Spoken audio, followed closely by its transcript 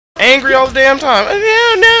angry all the damn time.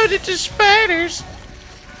 Oh no, it's just spiders.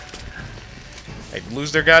 They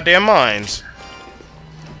lose their goddamn minds.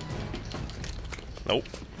 Nope.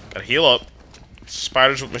 Gotta heal up.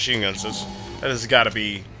 Spiders with machine guns. That has gotta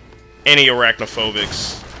be any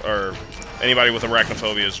arachnophobics, or anybody with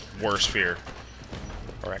arachnophobia worst fear.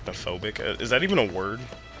 Arachnophobic? Is that even a word?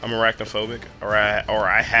 I'm arachnophobic? Or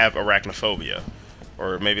I have arachnophobia.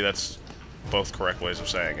 Or maybe that's both correct ways of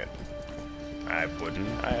saying it. I wouldn't.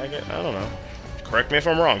 I don't know. Correct me if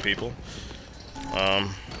I'm wrong, people.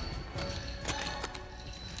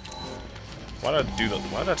 Why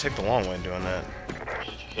did I take the long way in doing that?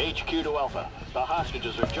 HQ to Alpha. The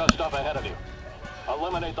hostages are just up ahead of you.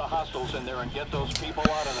 Eliminate the hostiles in there and get those people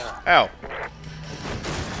out of there. Ow.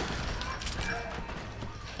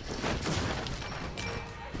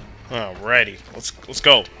 Alrighty. Let's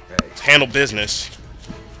go. Let's handle business.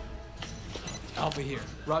 Alpha here.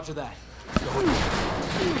 Roger that.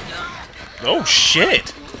 Oh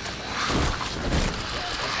shit.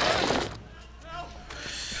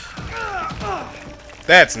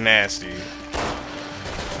 That's nasty.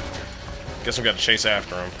 Guess we gotta chase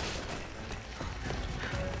after him.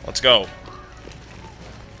 Let's go.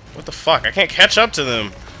 What the fuck? I can't catch up to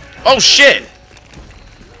them. Oh shit!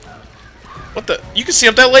 What the? You can see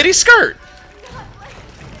up that lady's skirt!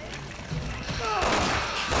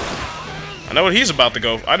 I know what he's about to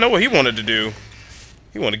go. I know what he wanted to do.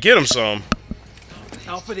 He wanted to get him some.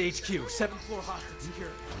 Alpha to HQ. 7th floor hostage secure.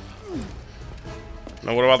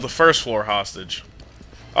 Now what about the 1st floor hostage?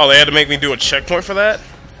 Oh, they had to make me do a checkpoint for that?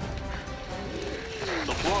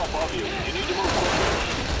 The floor above you. You need to move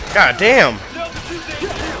forward. God damn!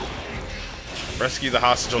 Rescue the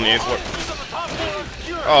hostage on the 8th floor.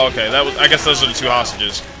 Oh, okay. I guess those are the 2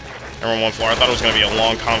 hostages. They're on 1 floor. I thought it was gonna be a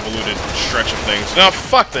long, convoluted stretch of things. No,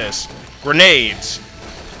 fuck this. Grenades.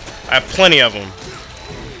 I have plenty of them.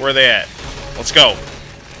 Where are they at? Let's go.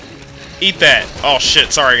 Eat that. Oh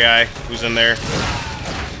shit. Sorry, guy. Who's in there?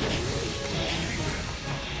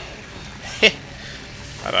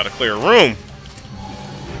 I gotta clear a room.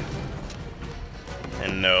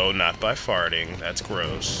 And no, not by farting. That's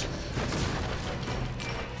gross.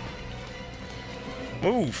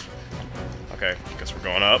 Move. Okay, guess we're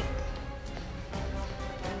going up.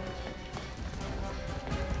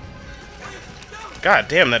 God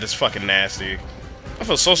damn, that is fucking nasty. I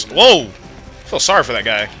feel so... Whoa! I feel sorry for that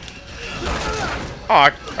guy.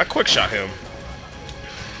 Oh, I quick shot him.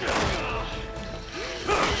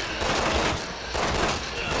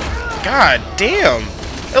 God damn!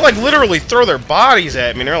 They like literally throw their bodies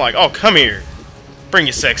at me and they're like, oh, come here. Bring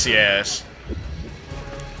your sexy ass.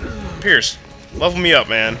 Pierce, level me up,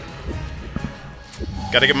 man.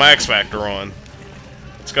 Gotta get my X Factor on.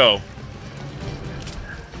 Let's go.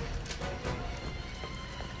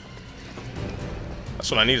 That's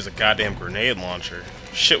what I need is a goddamn grenade launcher.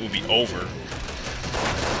 Shit would be over.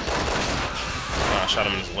 Oh, I shot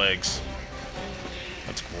him in his legs.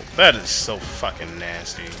 That's cool. That is so fucking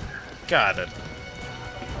nasty. God, that...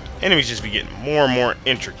 Enemies just be getting more and more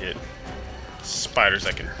intricate. Spiders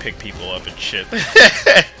that can pick people up and shit.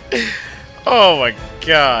 Oh my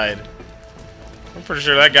god. I'm pretty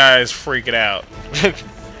sure that guy is freaking out.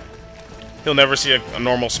 He'll never see a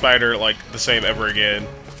normal spider like the same ever again.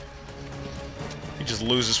 He just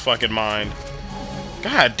loses fucking mind.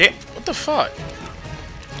 God damn, what the fuck?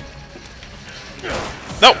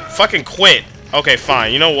 No, fucking quit. Okay,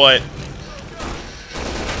 fine. You know what?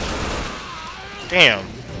 Damn.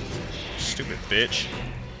 Stupid bitch.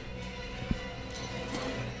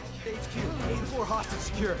 HQ. 8th floor hostage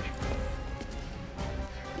secure.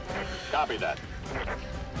 Copy that.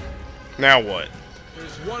 Now what?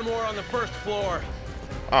 There's one more on the 1st floor.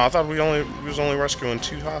 Oh, I thought we was only rescuing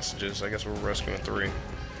 2 hostages. I guess we're rescuing 3.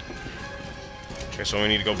 Okay, so we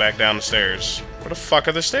need to go back down the stairs. Where the fuck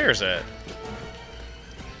are the stairs at?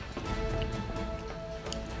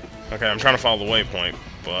 Okay, I'm trying to follow the waypoint,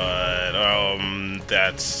 but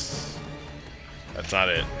that's not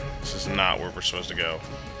it. This is not where we're supposed to go.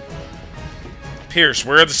 Pierce,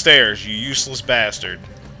 where are the stairs, you useless bastard?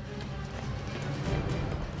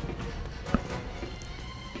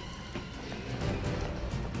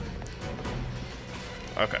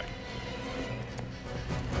 Okay.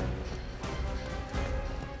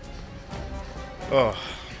 Oh,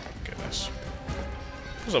 goodness.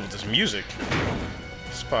 What's up with this music?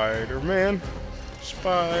 Spider-Man.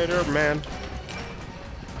 Spider-Man.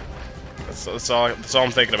 That's all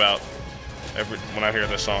I'm thinking about when I hear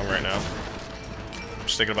this song right now. I'm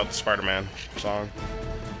just thinking about the Spider-Man song.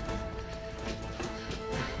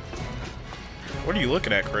 What are you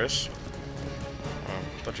looking at, Chris? Oh,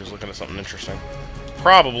 I thought you was looking at something interesting.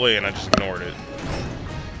 Probably, and I just ignored it.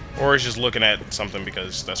 Or he's just looking at something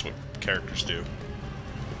because that's what characters do.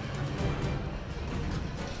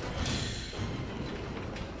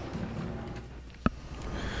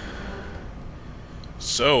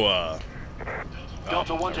 So,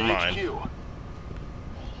 Delta 1 to never mind. HQ.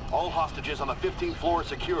 All hostages on the 15th floor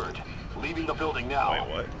secured. Leaving the building now. Wait,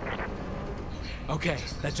 what? Okay,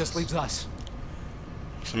 that just leaves us.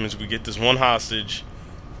 So that means we get this one hostage,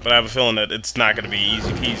 but I have a feeling that it's not going to be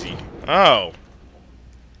easy peasy. Oh.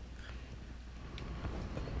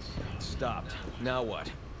 Stopped. Now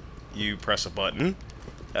what? You press a button,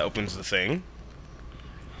 that opens the thing,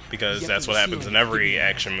 because Yep, that's what happens in every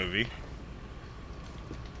action movie.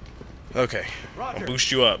 Okay, I'll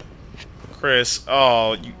boost you up. Chris,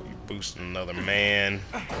 oh, you boosted another man.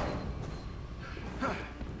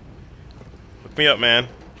 Hook me up, man.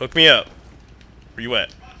 Hook me up. Where you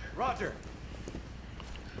at? Roger.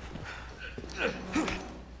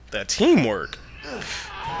 That teamwork.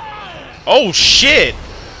 Oh, shit!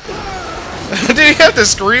 Did he have to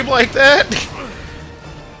scream like that?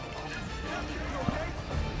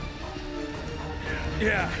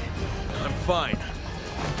 Yeah, I'm fine.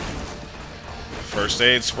 First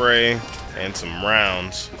aid spray and some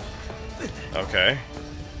rounds. Okay.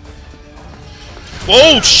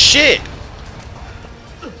 Whoa, shit!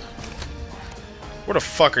 Where the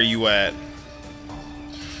fuck are you at?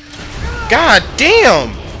 God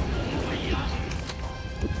damn!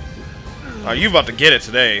 Oh, you about to get it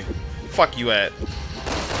today. Fuck you at.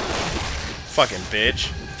 Fucking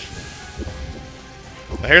bitch.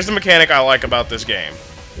 Now here's the mechanic I like about this game.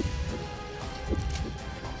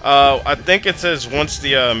 I think it says once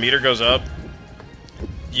the meter goes up,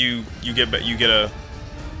 you get a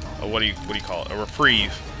what do you call it? A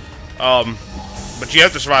reprieve. But you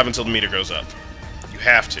have to survive until the meter goes up. You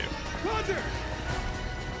have to.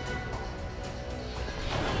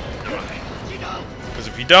 Because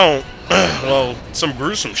if you don't, well, some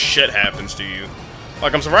gruesome shit happens to you.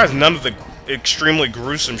 Like, I'm surprised none of the extremely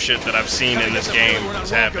gruesome shit that I've seen in this game has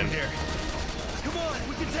happened.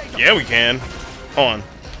 Yeah, we can. Hold on.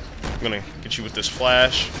 I'm gonna get you with this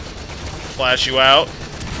flash. Flash you out.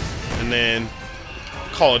 And then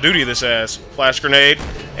Call of Duty this ass. Flash grenade.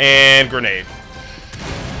 And grenade.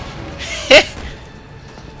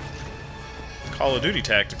 Call of Duty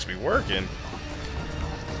tactics be working.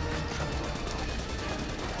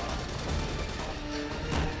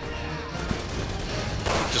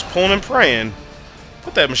 Just pulling and praying.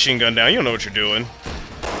 Put that machine gun down. You don't know what you're doing.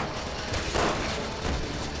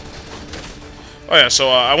 Oh yeah, so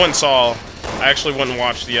I actually went and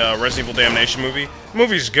watched the Resident Evil Damnation movie. The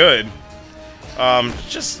movie's good. Well,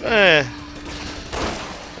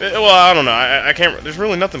 I don't know. I can't. There's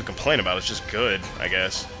really nothing to complain about. It's just good, I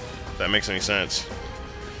guess. If that makes any sense.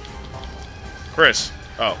 Chris.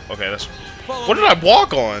 Oh, okay. That's. What did I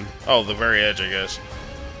walk on? Oh, the very edge, I guess.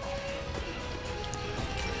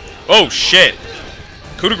 Oh shit!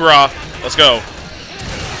 Coup de grace. Let's go.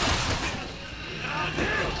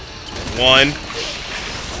 1,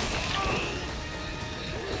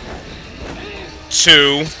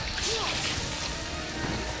 2.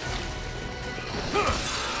 I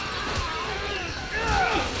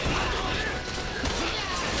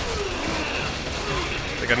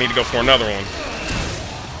think I need to go for another one.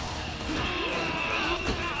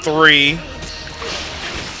 3,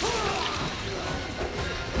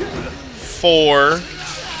 4.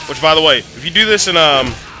 Which, by the way, if you do this in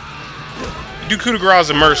you do coup de grace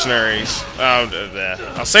and mercenaries.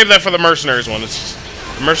 I'll save that for the mercenaries one. It's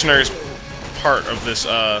the mercenaries part of this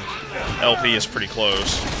LP is pretty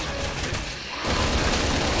close.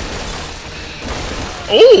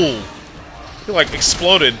 Oh! He like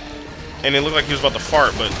exploded, and it looked like he was about to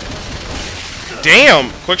fart, but damn!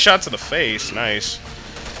 Quick shot to the face. Nice.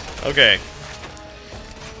 Okay.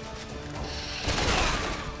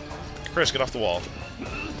 Chris, get off the wall.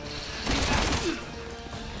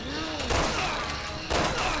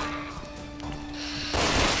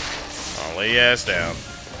 I'll lay your ass down.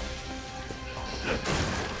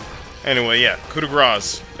 Anyway, yeah, coup de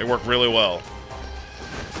grace. They work really well.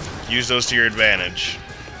 Use those to your advantage.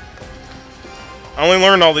 I only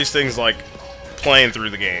learned all these things, like, playing through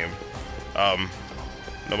the game.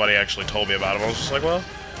 Nobody actually told me about them. I was just like, well,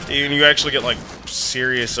 you actually get, like,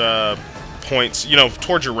 serious, points, you know,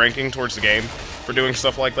 towards your ranking, towards the game, for doing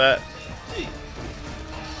stuff like that.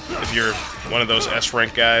 If you're one of those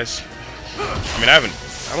S-rank guys. I mean, I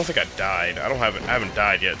don't think I died. I haven't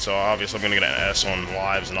died yet, so obviously I'm gonna get an S on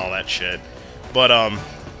lives and all that shit. But,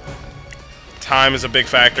 time is a big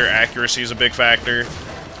factor, accuracy is a big factor.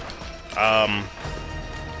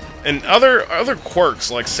 And other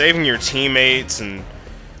quirks, like saving your teammates and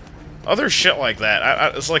Other shit like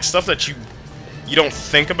that. It's like stuff that you don't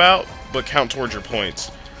think about, but count towards your points.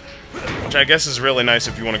 Which I guess is really nice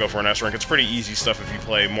if you want to go for an S rank. It's pretty easy stuff if you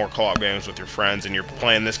play more co-op games with your friends and you're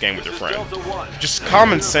playing this game with your friend. Just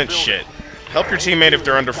common sense shit. Help your teammate if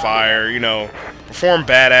they're under fire, you know, perform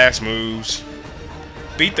badass moves.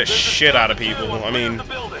 Beat the shit out of people. I mean...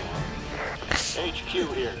 HQ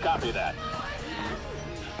here, copy that.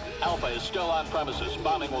 Alpha is still on premises.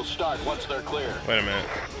 Bombing will start once they're clear. Wait a minute.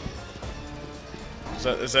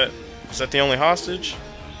 Is that the only hostage?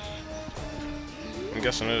 I'm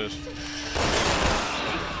guessing it is.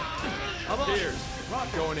 Here's rock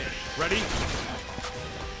going in. Ready?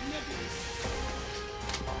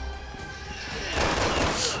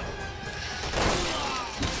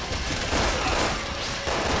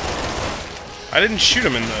 I didn't shoot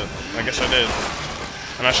him in the... I guess I did.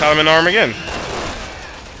 And I shot him in the arm again.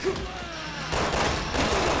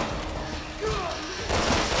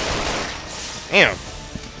 Damn.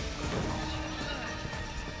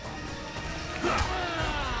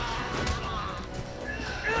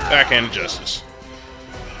 Backhand of justice.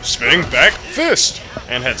 Spinning back fist.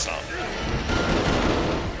 And head stomp.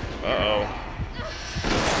 Uh-oh.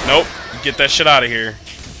 Nope. Get that shit out of here.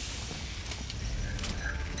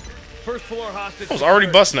 First floor hostage. I was already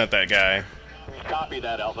busting at that guy. Copy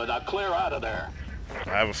that, Alpha. Now clear out of there. I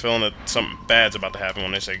have a feeling that something bad's about to happen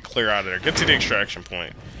when they say clear out of there. Get to the extraction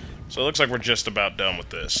point. So it looks like we're just about done with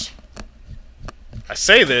this. I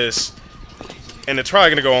say this, and it's probably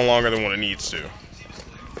going to go on longer than what it needs to.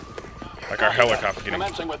 Like our helicopter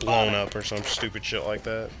getting blown up or some stupid shit like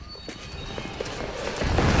that.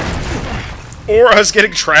 Or us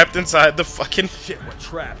getting trapped inside the fucking... Shit, we're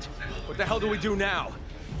trapped. What the hell do we do now?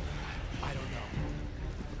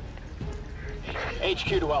 HQ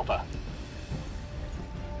to Alpha.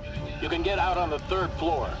 You can get out on the 3rd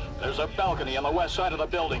floor. There's a balcony on the west side of the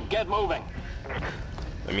building. Get moving.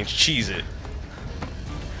 That means cheese it.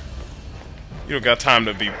 You don't got time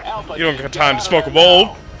to be... You don't got time to smoke a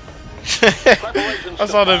bowl. I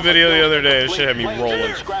saw that video the other day. It shit had me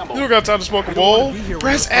rolling. You don't got time to smoke a bowl?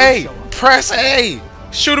 Press A! Press A!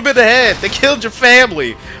 Shoot him in the head! They killed your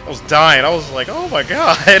family! I was dying. I was like, oh my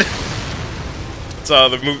god. It's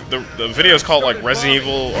the video is called like Resident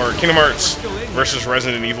Evil or Kingdom Hearts versus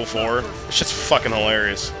Resident Evil 4. It's just fucking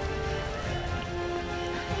hilarious.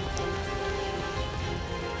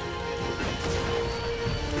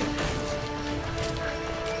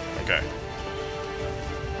 Okay.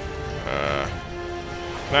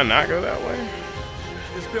 Can I not go that way?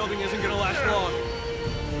 This building isn't gonna last long.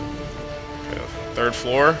 Okay, 3rd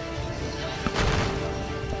floor.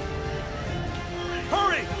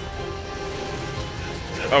 Hurry!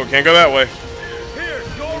 Oh, we can't go that way. Here,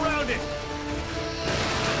 go around it.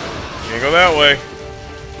 Can't go that way.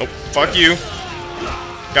 Oh, fuck you.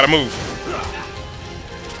 Gotta move.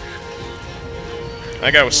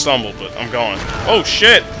 That guy was stumbled, but I'm gone. Oh,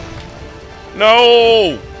 shit!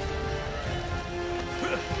 No!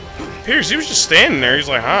 Pierce, he was just standing there. He's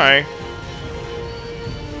like, hi.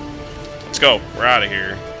 Let's go. We're out of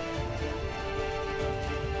here.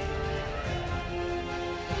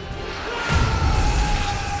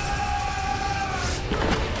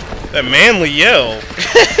 That manly yell.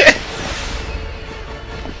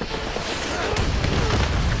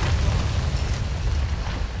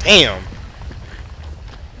 Damn.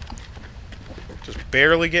 Just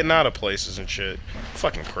barely getting out of places and shit.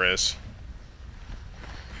 Fucking Chris.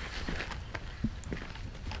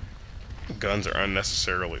 Guns are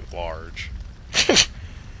unnecessarily large.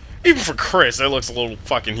 Even for Chris, that looks a little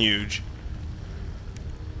fucking huge.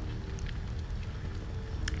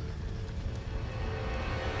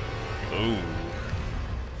 Ooh.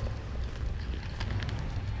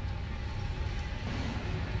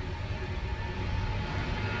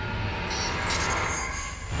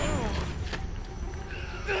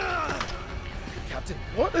 Captain,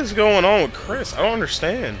 What is going on with Chris? I don't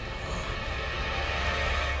understand.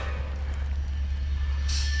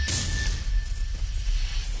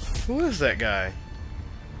 Who is that guy?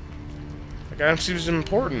 That guy seems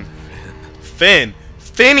important. Finn.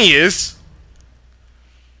 Phineas?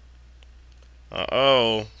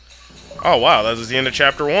 Uh-oh. Oh, wow. That was the end of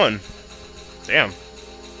Chapter 1. Damn.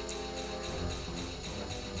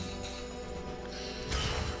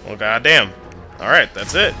 Well, goddamn. Alright,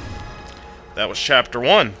 that's it. That was Chapter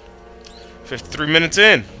 1. 53 minutes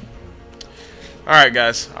in. Alright,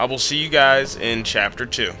 guys. I will see you guys in Chapter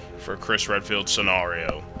 2 for Chris Redfield's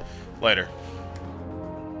scenario. Later.